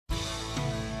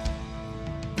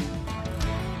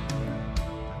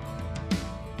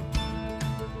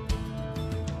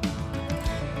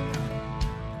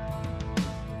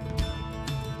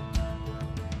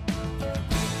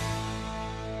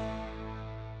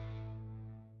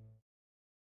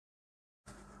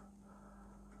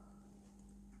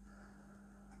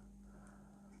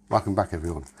Welcome back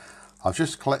everyone. I've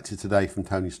just collected today from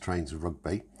Tony's Trains of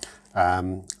Rugby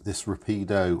this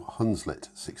RAPIDO Hunslet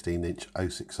 16-inch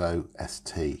 060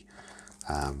 ST.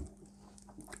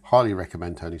 Highly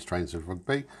recommend Tony's Trains of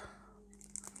Rugby.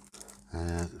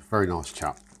 Very nice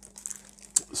chap.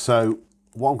 So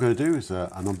what I'm going to do is an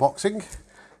unboxing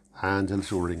and a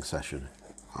little ring session.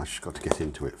 I just got to get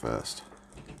into it first.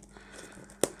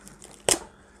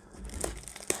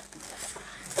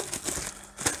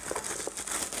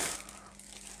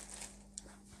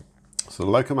 So the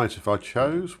locomotive I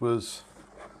chose was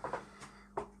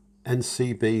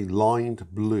NCB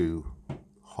lined blue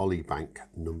Hollybank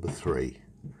number 3.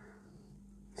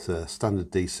 It's a standard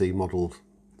DC model,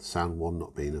 sound 1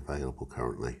 not being available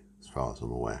currently as far as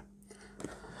I'm aware.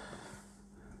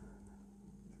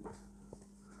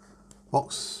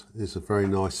 Box is a very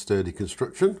nice sturdy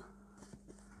construction,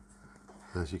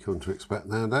 as you come to expect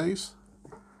nowadays.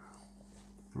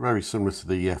 Very similar to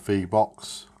the FE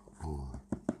box or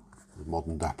the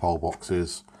modern dapole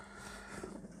boxes.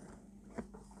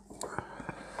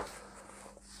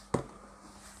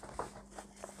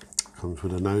 Comes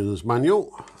with an owner's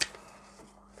manual.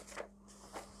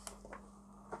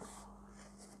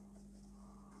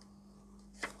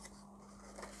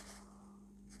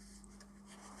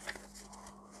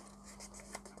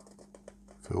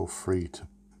 Feel free to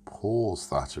pause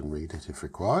that and read it if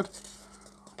required.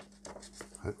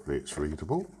 Hopefully it's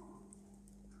readable.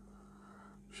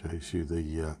 Shows you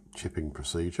the chipping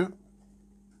procedure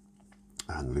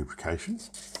and lubrication.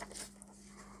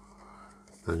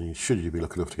 And should you be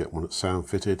lucky enough to get one that's sound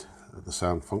fitted, the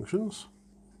sound functions.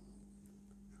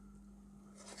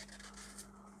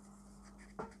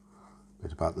 A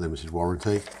bit about the limited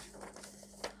warranty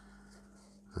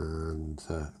and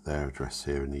their address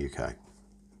here in the UK.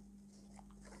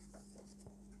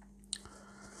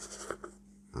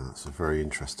 That's a very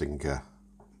interesting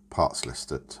parts list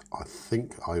that I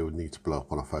think I would need to blow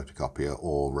up on a photocopier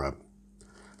or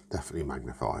definitely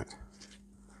magnify it,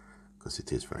 because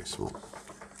it is very small.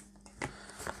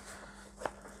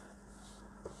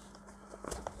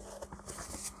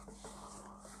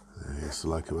 There's the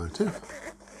locomotive.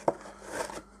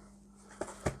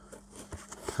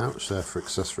 Pouch there for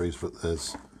accessories, but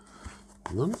there's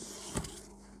none.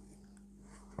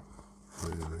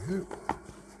 There we go.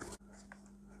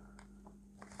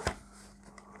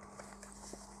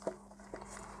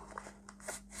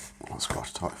 That's quite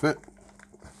a tight fit.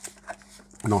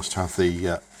 Nice to have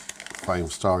the foam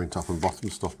starring top and bottom,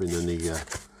 stopping any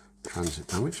transit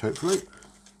damage, hopefully.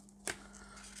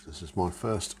 This is my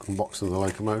first unboxing of the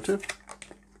locomotive.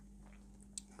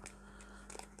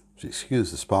 Just excuse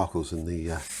the sparkles in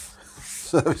the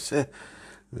surface here.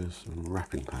 There's some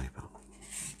wrapping paper.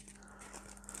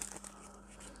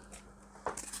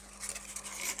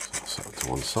 So I'll set it to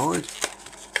one side.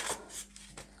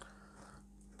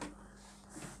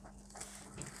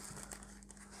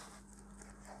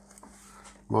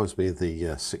 Reminds me of the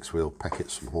 6-wheel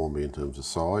Packets from Hornby in terms of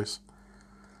size.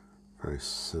 Very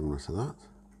similar to that.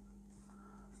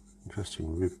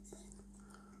 Interesting roof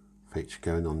feature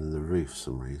going on in the roof for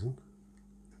some reason.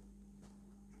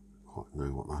 Quite know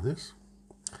what that is.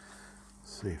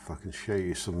 See if I can show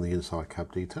you some of the inside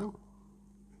cab detail.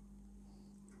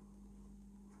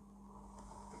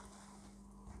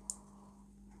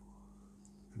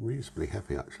 Reasonably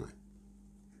heavy actually.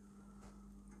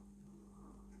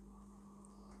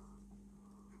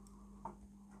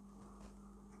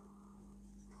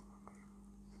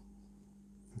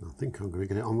 I think I'm going to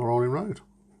get it on the rolling road.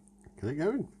 Get it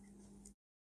going.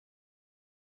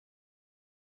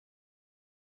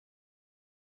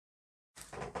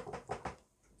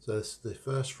 So this is the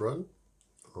first run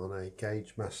on a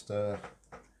Gauge Master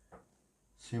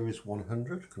Series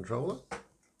 100 controller.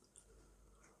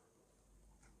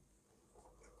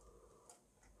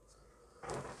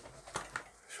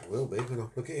 Which will be when I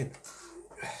plug it in.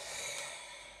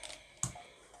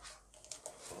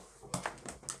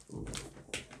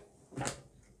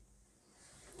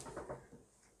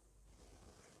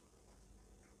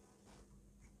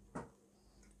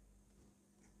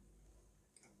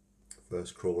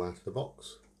 First crawl out of the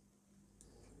box.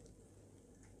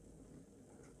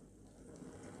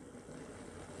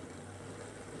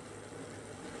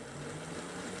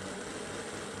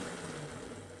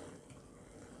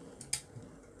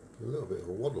 A little bit of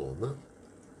a waddle on that.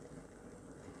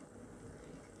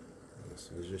 That's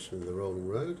the position of the rolling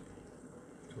road.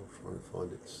 Still trying to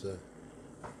find its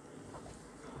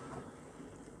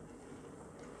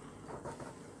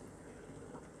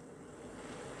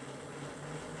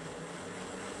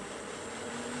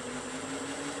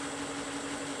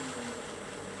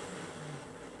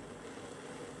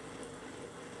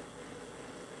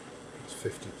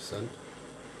 50%. I'm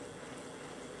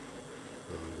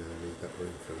going to need that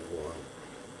room for a little while.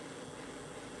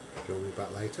 Join me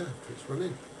back later after it's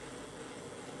running.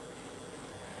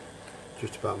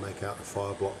 Just about make out the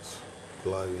fire blocks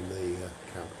glow in the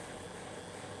cab.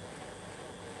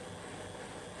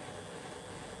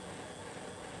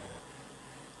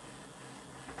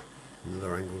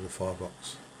 Another angle of the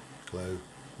firebox glow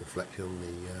reflecting on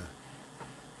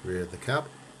the rear of the cab.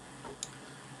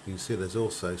 You can see there's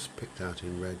also picked out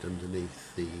in red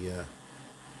underneath the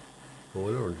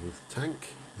boiler, underneath the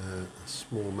tank, a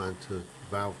small amount of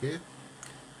valve gear,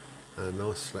 and a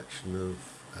nice selection of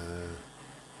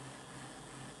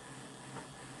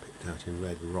picked out in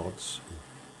red rods.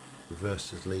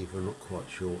 Reverser's lever, I'm not quite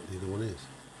sure what the other one is.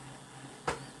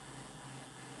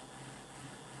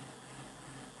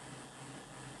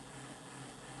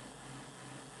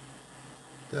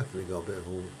 Definitely got a bit of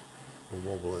a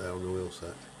wobble there on the wheel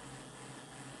set.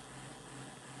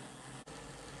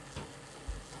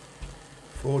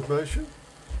 Forward motion.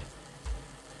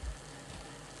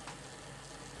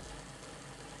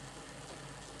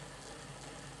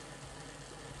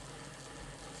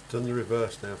 Done the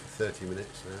reverse now for 30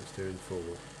 minutes, now it's doing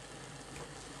forward.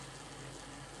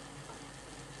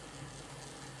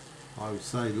 I would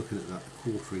say, looking at that,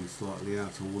 the quartering slightly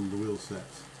out on one of the wheel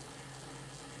sets.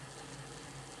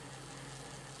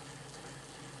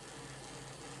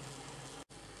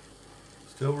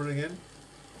 Still running in.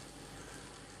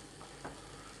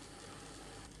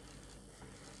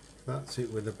 That's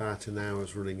it with about an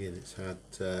hour's running in. It's had,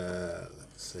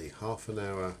 let's see, half an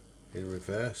hour in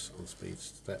reverse on speed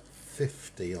step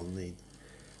 50 on the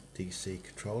DC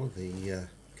controller, the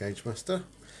Gauge Master,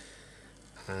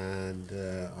 and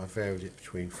I varied it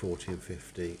between 40 and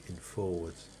 50 in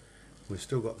forwards. We've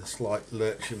still got the slight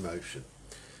lurching motion.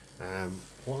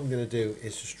 What I'm going to do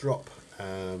is just drop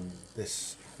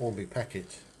this Hornby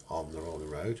packet on the rolling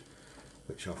road,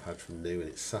 which I've had from new, and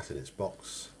it's sat in its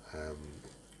box,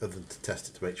 other than to test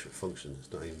it to make sure it functions.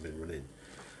 It's not even been run in,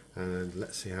 and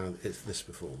let's see how this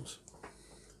performs.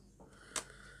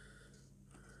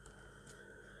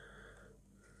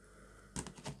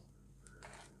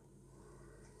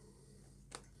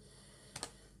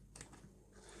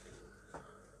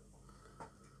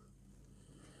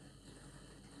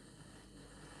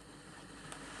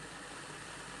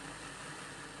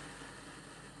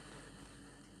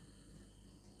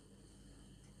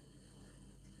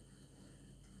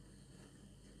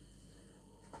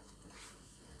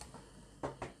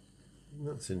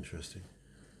 That's interesting.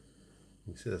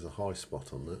 You can see there's a high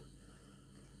spot on that.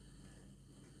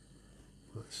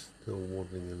 That's still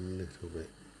waddling a little bit.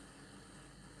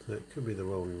 So it could be the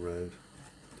rolling road.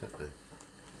 Don't know.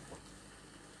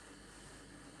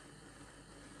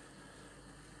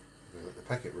 I'm going to let the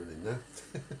packet run in now.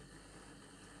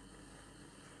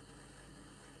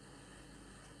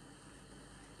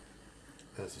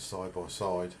 There's a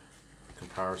side-by-side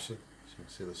comparison, so you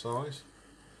can see the size.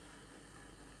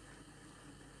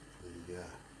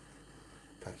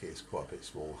 The packet is quite a bit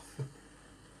smaller.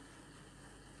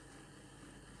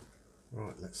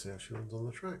 Right, let's see how she runs on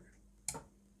the track.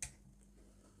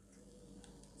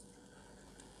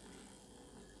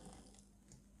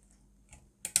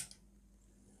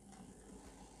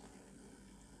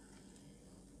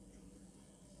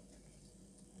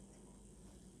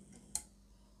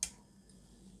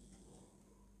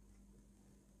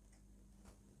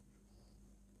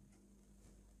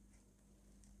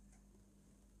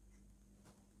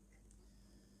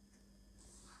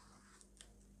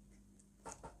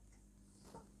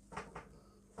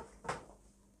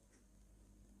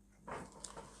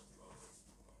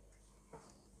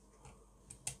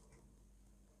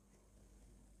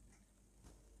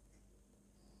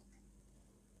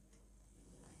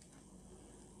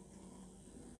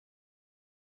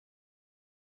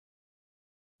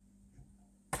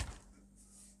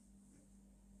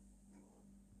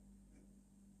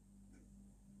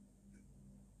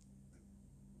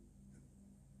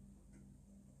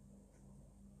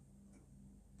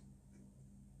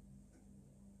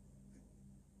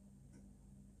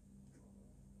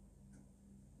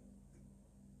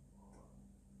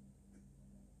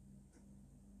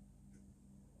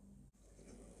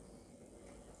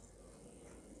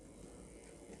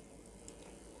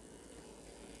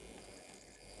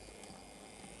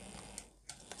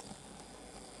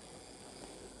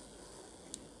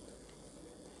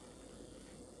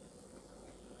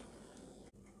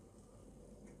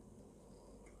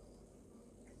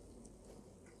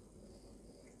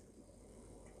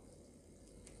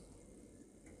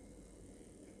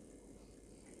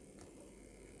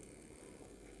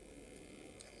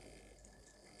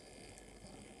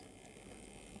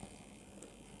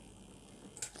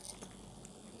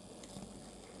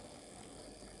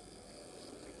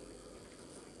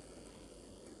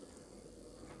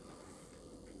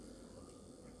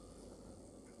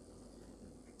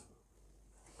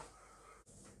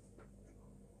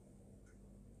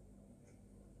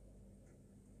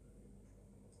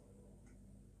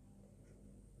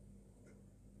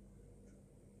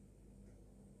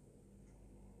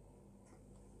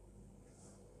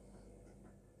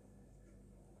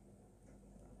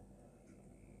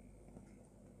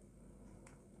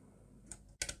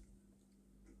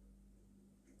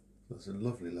 That's a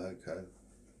lovely logo,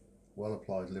 well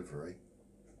applied livery.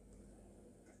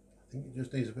 I think it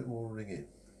just needs a bit more running in.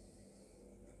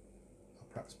 I'll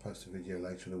perhaps post a video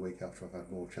later in the week after I've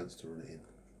had more chance to run it in.